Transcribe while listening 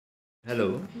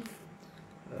Hello,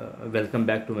 welcome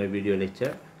back to my video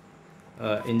lecture.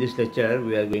 In this lecture,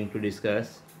 we are going to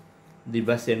discuss the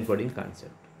bus encoding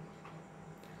concept.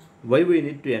 Why we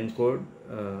need to encode?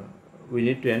 We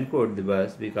need to encode the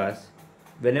bus because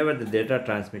whenever the data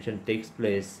transmission takes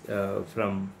place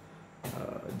from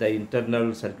the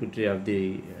internal circuitry of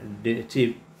the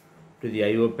chip to the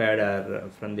I/O pad or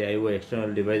from the I/O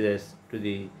external devices to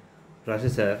the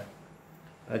processor,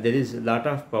 there is a lot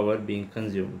of power being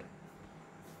consumed.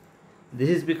 This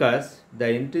is because the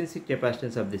intrinsic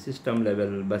capacitance of the system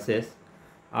level buses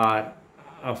are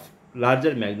of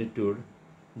larger magnitude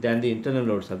than the internal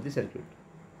loads of the circuit.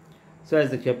 So as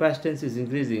the capacitance is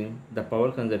increasing, the power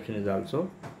consumption is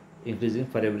also increasing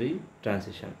for every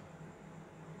transition.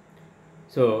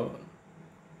 So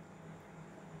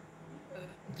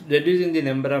reducing the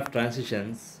number of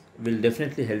transitions will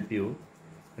definitely help you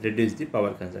reduce the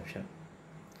power consumption.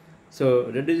 So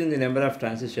reducing the number of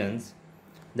transitions,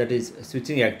 that is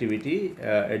switching activity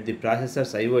at the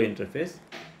processor's I/O interface,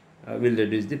 will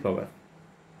reduce the power.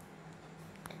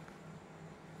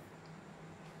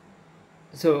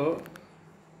 So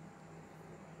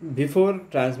before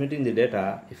transmitting the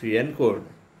data, if you encode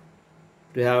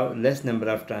to have less number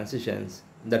of transitions,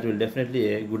 that will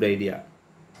definitely a good idea.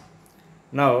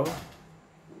 Now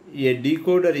a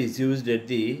decoder is used at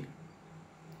the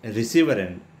receiver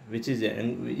end, which is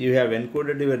you have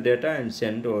encoded your data and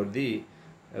sent over the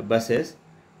buses.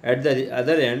 At the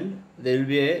other end, there will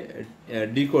be a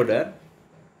decoder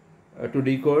to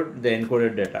decode the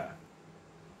encoded data.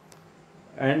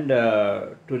 And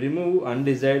to remove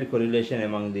undesired correlation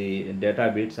among the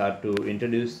data bits or to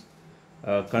introduce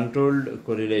controlled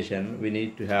correlation, we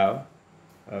need to have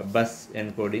bus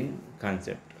encoding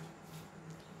concept.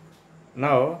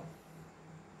 Now,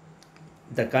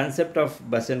 the concept of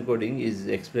bus encoding is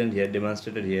explained here,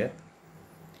 demonstrated here.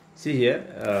 See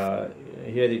here,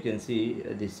 here you can see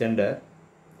the sender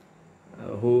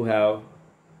who have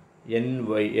n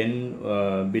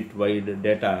bit wide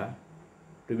data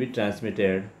to be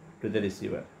transmitted to the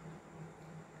receiver.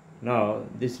 Now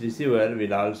this receiver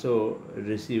will also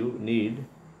need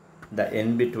the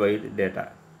n bit wide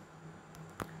data.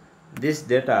 This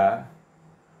data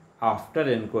after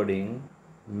encoding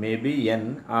may be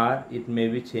n or it may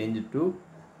be changed to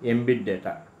m bit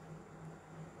data.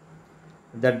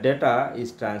 That data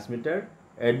is transmitted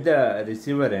at the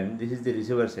receiver end. This is the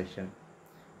receiver section.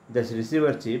 This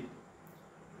receiver chip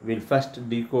will first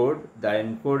decode the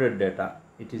encoded data.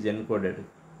 It is encoded,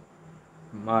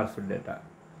 morphed data.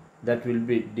 That will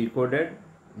be decoded,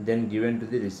 then given to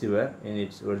the receiver in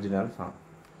its original form.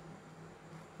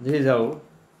 This is how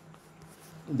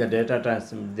the data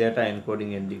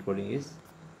encoding and decoding is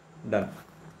done.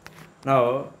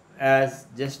 Now, as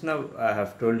just now I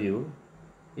have told you,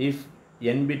 if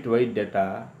n bit wide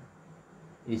data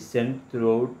is sent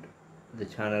throughout the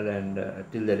channel and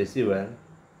till the receiver,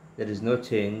 there is no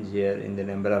change here in the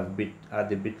number of bit or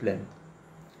the bit length,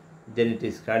 then it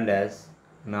is called as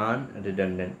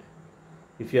non-redundant.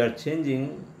 If you are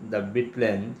changing the bit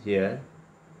length here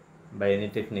by any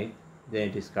technique, then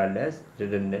it is called as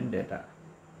redundant data.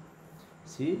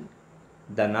 See,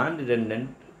 the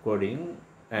non-redundant coding,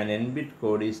 an n-bit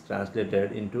code is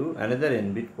translated into another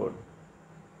n-bit code.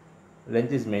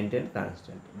 Length is maintained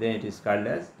constant. Then it is called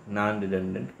as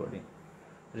non-redundant coding.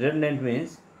 Redundant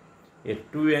means a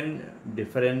 2n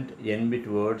different n-bit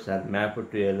words are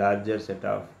mapped to a larger set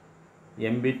of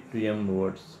m-bit to m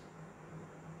words.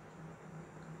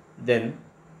 Then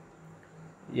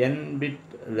n-bit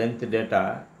length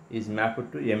data is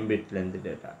mapped to m-bit length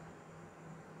data.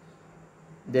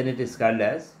 Then it is called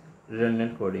as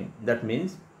redundant coding. That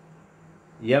means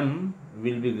m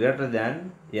will be greater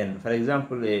than n. For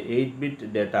example, a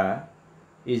 8-bit data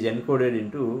is encoded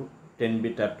into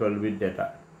 10-bit or 12-bit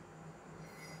data.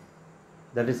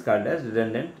 That is called as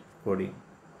redundant coding.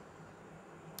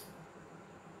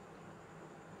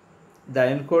 The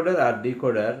encoder or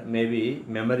decoder may be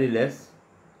memoryless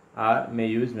or may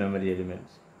use memory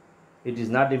elements. It is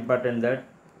not important that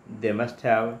they must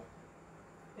have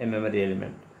a memory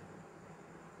element.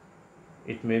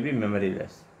 It may be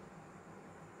memoryless.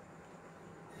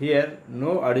 Here,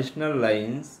 no additional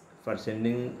lines for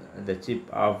sending the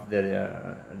chip of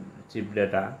the chip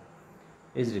data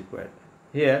is required.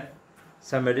 Here,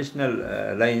 some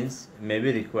additional lines may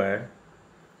be required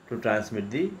to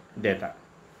transmit the data.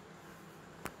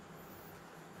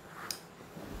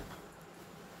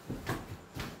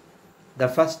 The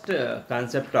first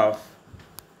concept of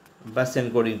bus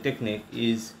encoding technique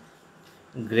is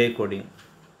gray coding.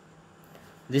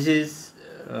 This is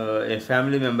a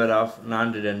family member of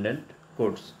non-redundant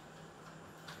codes.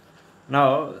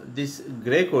 Now this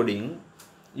gray coding,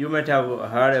 you might have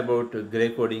heard about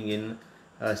gray coding in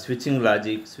switching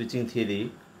logic, switching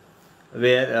theory,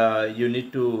 where you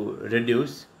need to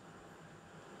reduce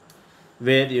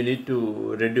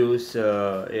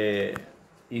a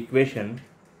equation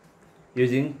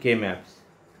using K-maps.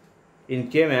 In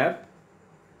K-map,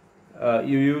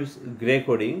 you use gray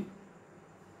coding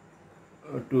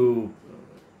to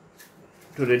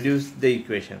reduce the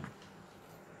equation.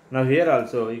 Now here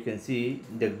also you can see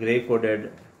the gray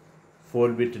coded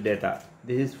 4-bit data.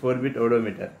 This is 4-bit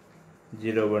odometer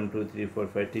 0, 1, 2, 3, 4,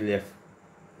 5 till F.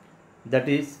 That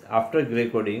is, after gray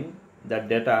coding, that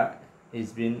data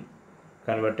is been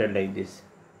converted like this.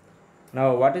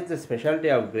 Now what is the specialty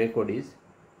of gray code is,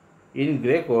 in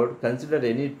gray code consider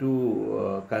any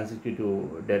two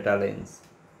consecutive data lines.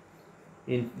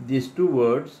 In these two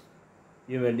words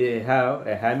you may have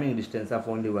a Hamming distance of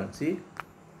only 1. See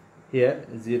here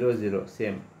 0 0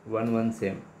 same, 1 1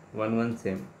 same, 1 1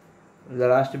 same. The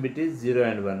last bit is 0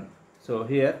 and 1. So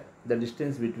here the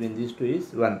distance between these two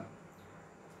is 1.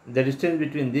 The distance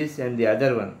between this and the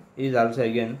other one is also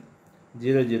again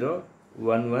 0 0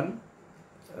 1 1.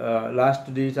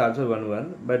 Last digit also 1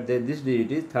 1, but this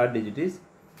digit is, third digit is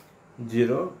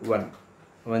 0 1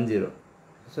 1 0.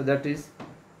 So that is,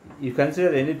 you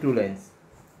consider any two lines,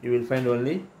 you will find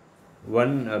only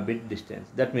one bit distance.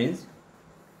 That means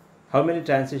how many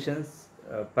transitions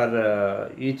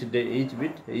per each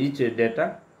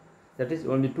data? That is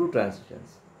only 2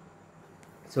 transitions.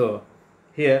 So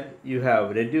here you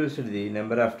have reduced the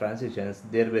number of transitions,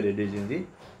 thereby reducing the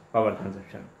power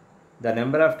consumption. The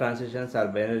number of transitions or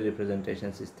binary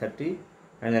representations is 30,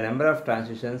 and the number of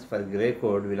transitions for gray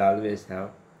code will always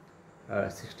have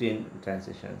 16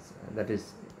 transitions. That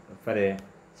is for a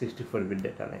 64-bit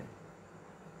data line.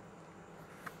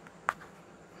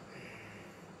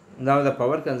 Now the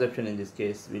power consumption in this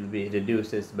case will be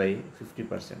reduced by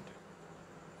 50%.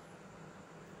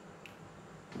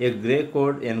 A gray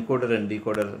code encoder and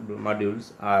decoder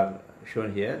modules are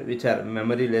shown here, which are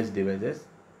memory-less devices.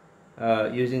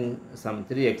 Using some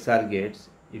 3 XOR gates,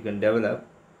 you can convert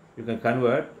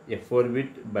a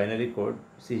 4-bit binary code.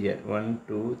 See here 1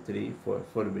 2 3 4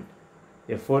 4-bit.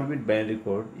 A 4-bit binary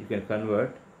code you can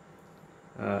convert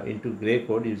into gray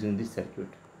code using this circuit.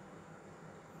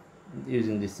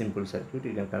 Using this simple circuit,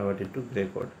 you can convert it to gray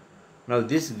code. Now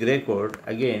this gray code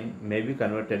again may be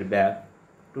converted back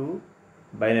to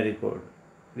binary code,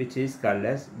 which is called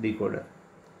as decoder.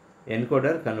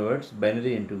 Encoder converts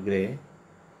binary into gray,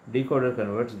 decoder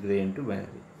converts gray into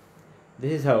binary.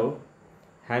 This is how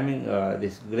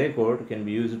this gray code can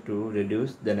be used to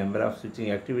reduce the number of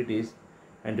switching activities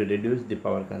and to reduce the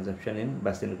power consumption in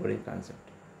bus encoding concept.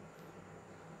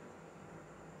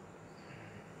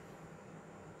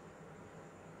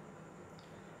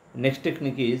 Next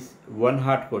technique is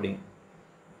one-hot coding.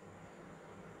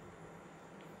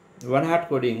 One-hot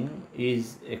coding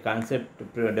is a concept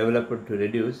developed to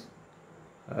reduce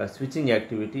switching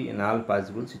activity in all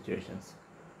possible situations.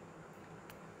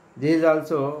 This is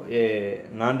also a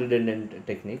non-redundant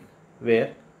technique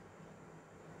where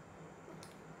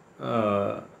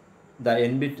the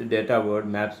n-bit data word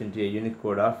maps into a unique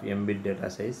code of m-bit data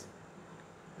size.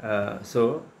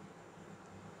 So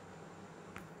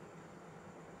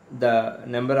the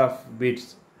number of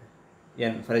bits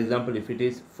n, for example, if it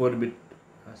is 4-bit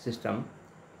system,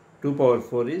 2 power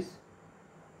 4 is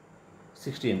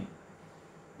 16.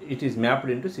 It is mapped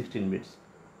into 16 bits.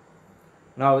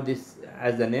 Now this,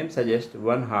 as the name suggests,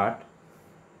 one hot.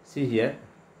 See here,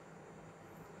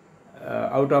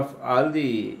 out of all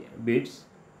the bits,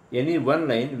 any one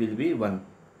line will be 1.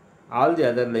 All the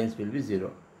other lines will be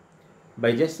 0.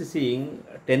 By just seeing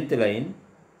 10th line,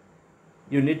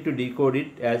 you need to decode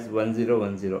it as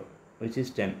 1010, which is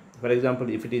 10. For example,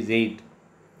 if it is 8,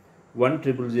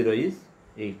 1000 is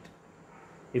 8.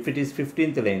 If it is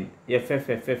 15th line,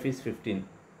 FF is 15.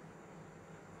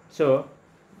 So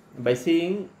by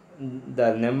seeing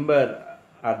the number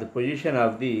or the position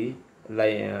of the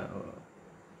line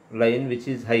which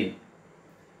is high,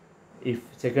 if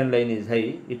second line is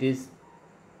high, it is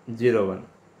 0 1.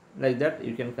 Like that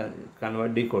you can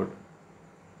decode.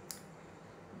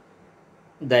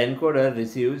 The encoder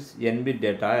receives n-bit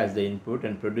data as the input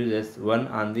and produces 1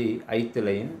 on the ith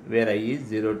line, where I is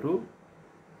 0 to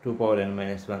 2 power n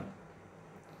minus 1.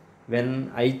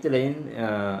 When ith line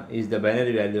is the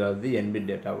binary value of the n-bit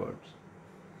data words.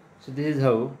 So this is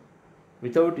how,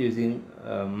 without using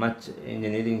much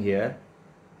engineering here,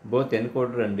 both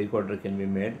encoder and decoder can be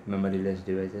made memory-less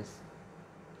devices.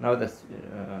 Now the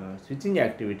switching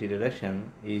activity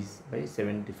reduction is by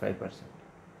 75%.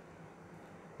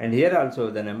 And here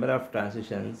also the number of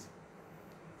transitions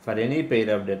for any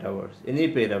pair of data words,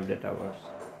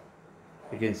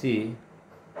 you can see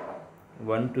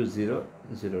 1 to 0,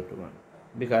 0 to 1.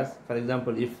 Because, for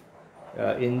example, if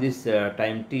in this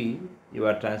time t you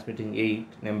are transmitting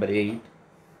number 8,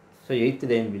 so 8th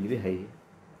line will be high.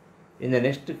 In the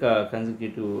next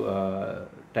consecutive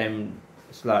time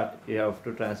slot, you have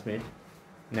to transmit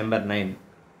number 9.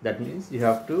 That means you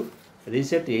have to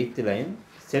reset 8th line,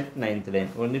 set 9th line.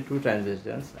 Only two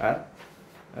transitions are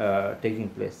taking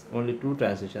place.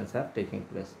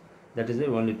 That is the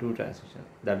only two transitions.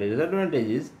 The disadvantage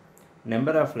is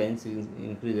number of lines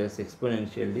increases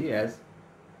exponentially as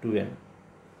 2n.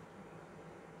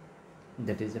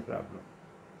 That is a problem.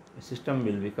 The system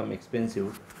will become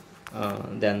expensive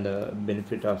than the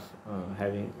benefit of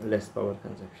having less power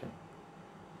consumption.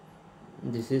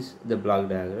 This is the block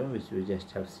diagram which we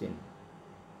just have seen.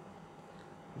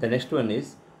 The next one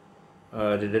is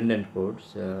redundant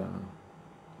codes.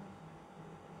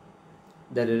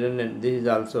 This is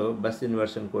also bus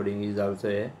inversion coding is also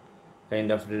a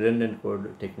kind of redundant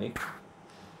code technique.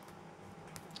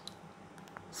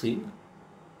 See,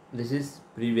 this is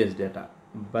previous data.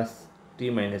 Bus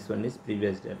t-1 is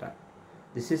previous data.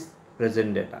 This is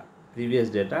present data. Previous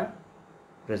data,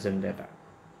 present data.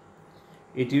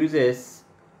 It uses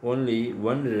only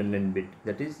one redundant bit,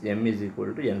 that is m is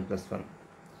equal to n plus 1.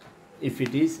 If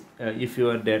it is, if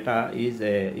your data is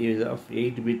of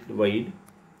 8-bit wide,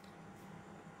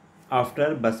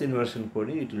 after bus inversion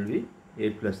coding it will be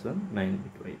 8 plus 1,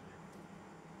 9-bit wide.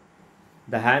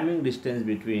 The Hamming distance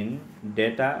between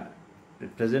data,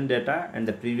 present data and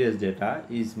the previous data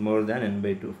is more than n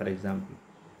by 2, for example.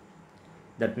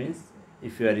 That means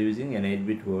if you are using an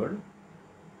 8-bit word,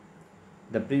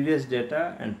 the previous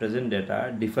data and present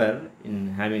data differ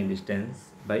in Hamming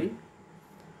distance by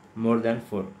more than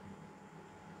 4.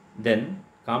 Then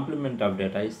complement of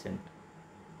data is sent.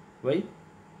 Why?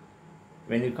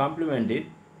 When you complement it,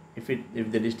 if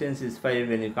the distance is 5,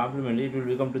 when you complement it, it will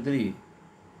become to 3.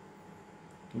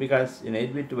 Because in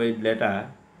 8-bit wide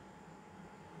data,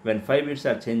 when 5 bits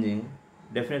are changing,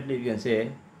 definitely you can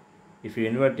say if you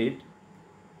invert it,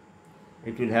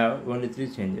 it will have only 3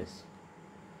 changes.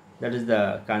 That is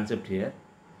the concept here.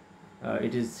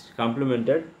 It is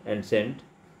complemented and sent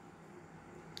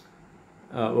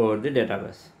over the data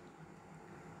bus.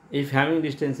 If Hamming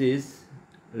distance is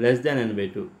less than n by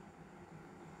 2,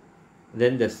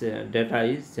 then the data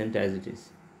is sent as it is.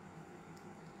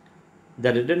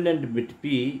 The redundant bit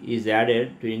p is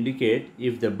added to indicate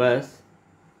if the bus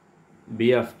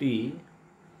b of t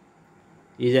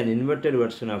is an inverted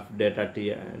version of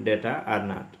data or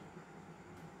not.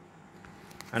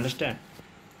 Understand?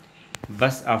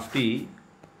 Bus of t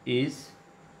is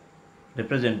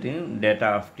representing data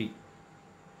of t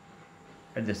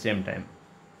at the same time.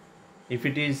 If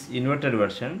it is inverted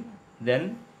version,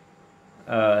 then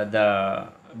the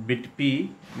bit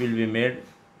p will be made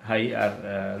high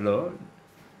or low.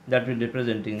 That will be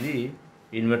representing the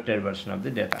inverted version of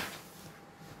the data.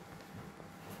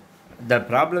 The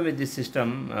problem with this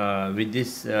system, with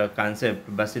this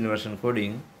concept bus inversion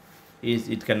coding, is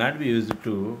it cannot be used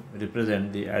to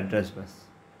represent the address bus.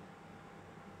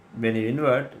 When you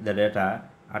invert the data,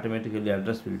 automatically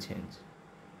address will change.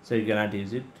 So you cannot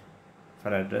use it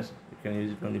for address, you can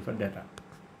use it only for data.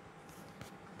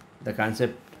 The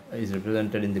concept is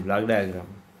represented in the block diagram.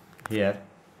 Here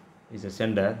is a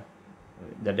sender,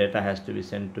 the data has to be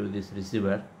sent to this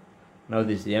receiver. Now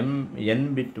this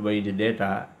n bit wide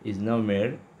data is now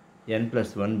made n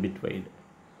plus 1 bit wide.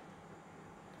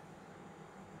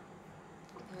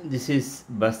 This is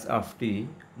bus of t.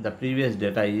 The previous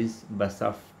data is bus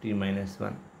of t minus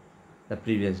 1, the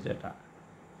previous data.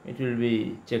 It will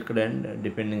be checked, and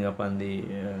depending upon the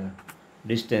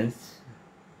distance,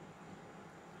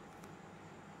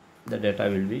 the data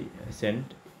will be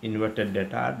sent. Inverted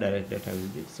data or direct data will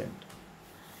be sent.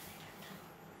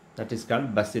 That is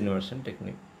called bus inversion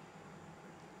technique.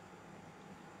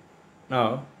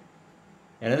 Now,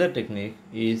 another technique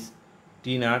is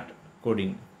T0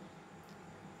 coding.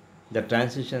 The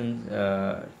transition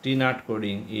T0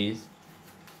 coding is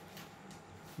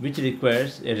which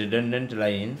requires a redundant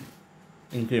line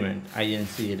increment.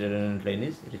 INC redundant line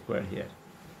is required here.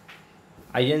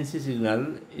 INC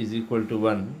signal is equal to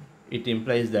 1. It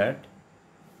implies that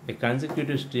a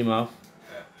consecutive stream of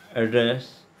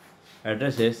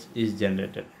addresses is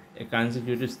generated. A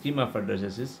consecutive scheme of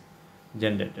addresses is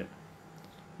generated.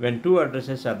 When two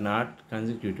addresses are not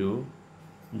consecutive,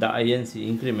 the INC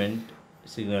increment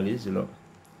signal is low.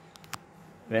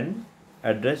 When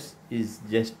address is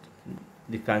just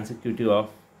the consecutive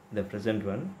of the present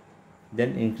one,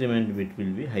 then increment bit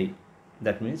will be high.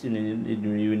 That means you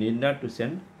need not to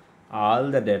send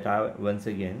all the data once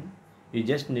again. You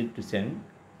just need to send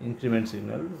increment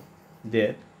signal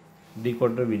there.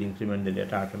 Decoder will increment the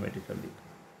data automatically.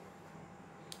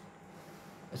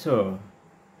 So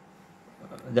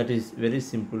that is very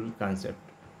simple concept.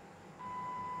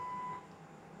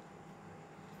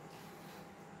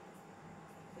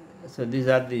 So these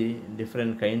are the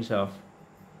different kinds of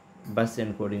bus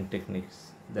encoding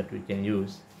techniques that we can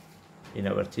use in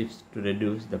our chips to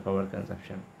reduce the power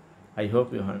consumption. I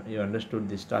hope you understood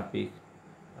this topic.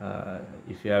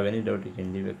 If you have any doubt, you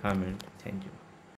can leave a comment. Thank you.